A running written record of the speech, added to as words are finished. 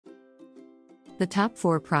The top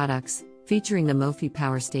 4 products, featuring the Mophie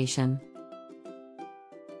Powerstation.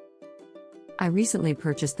 I recently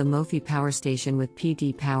purchased the Mophie Powerstation with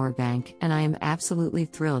PD power bank, and I am absolutely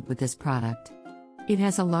thrilled with this product. It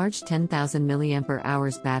has a large 10,000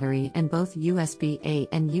 mAh battery and both USB-A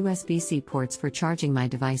and USB-C ports for charging my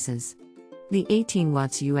devices. The 18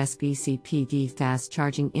 watts USB-C PD fast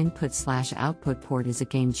charging input/output port is a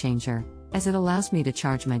game changer, as it allows me to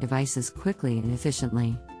charge my devices quickly and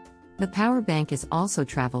efficiently. The power bank is also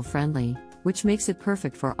travel-friendly, which makes it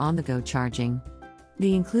perfect for on-the-go charging.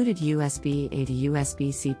 The included USB-A to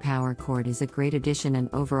USB-C power cord is a great addition, and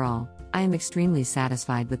overall, I am extremely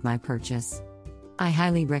satisfied with my purchase. I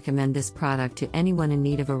highly recommend this product to anyone in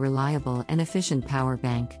need of a reliable and efficient power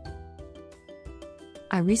bank.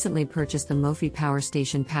 I recently purchased the Mophie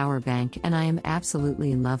Powerstation power bank, and I am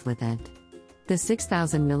absolutely in love with it. The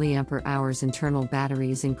 6,000 mAh internal battery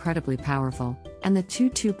is incredibly powerful, and the two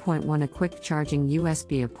 2.1 quick charging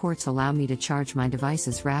USB-A ports allow me to charge my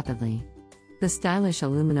devices rapidly. The stylish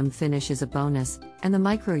aluminum finish is a bonus, and the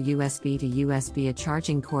micro USB to USB-A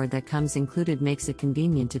charging cord that comes included makes it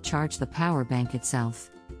convenient to charge the power bank itself.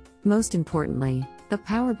 Most importantly, the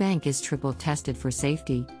power bank is triple tested for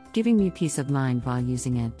safety, giving me peace of mind while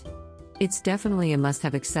using it. It's definitely a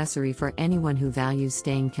must-have accessory for anyone who values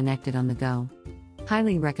staying connected on the go.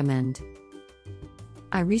 Highly recommend.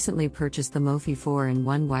 I recently purchased the Mophie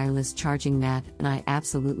 4-in-1 wireless charging mat, and I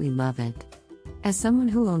absolutely love it. As someone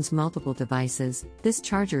who owns multiple devices, this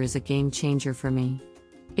charger is a game changer for me.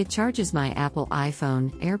 It charges my Apple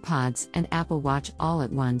iPhone, AirPods, and Apple Watch all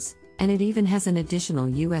at once, and it even has an additional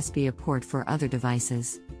USB-A port for other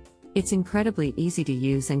devices. It's incredibly easy to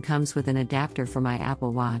use and comes with an adapter for my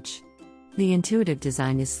Apple Watch. The intuitive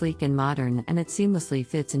design is sleek and modern, and it seamlessly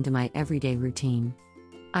fits into my everyday routine.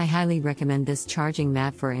 I highly recommend this charging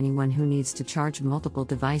mat for anyone who needs to charge multiple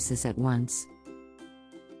devices at once.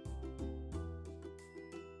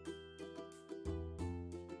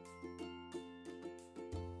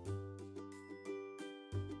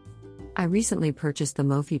 I recently purchased the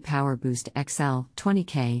Mophie Power Boost XL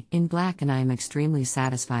 20K in black, and I am extremely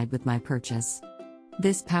satisfied with my purchase.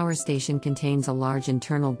 This power station contains a large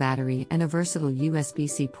internal battery and a versatile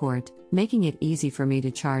USB-C port, making it easy for me to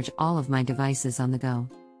charge all of my devices on the go.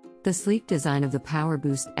 The sleek design of the Power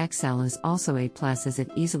Boost XL is also A+, as it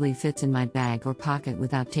easily fits in my bag or pocket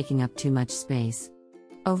without taking up too much space.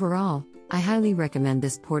 Overall, I highly recommend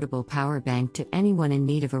this portable power bank to anyone in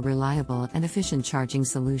need of a reliable and efficient charging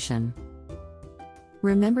solution.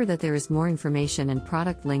 Remember that there is more information and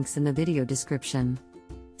product links in the video description.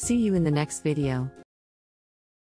 See you in the next video.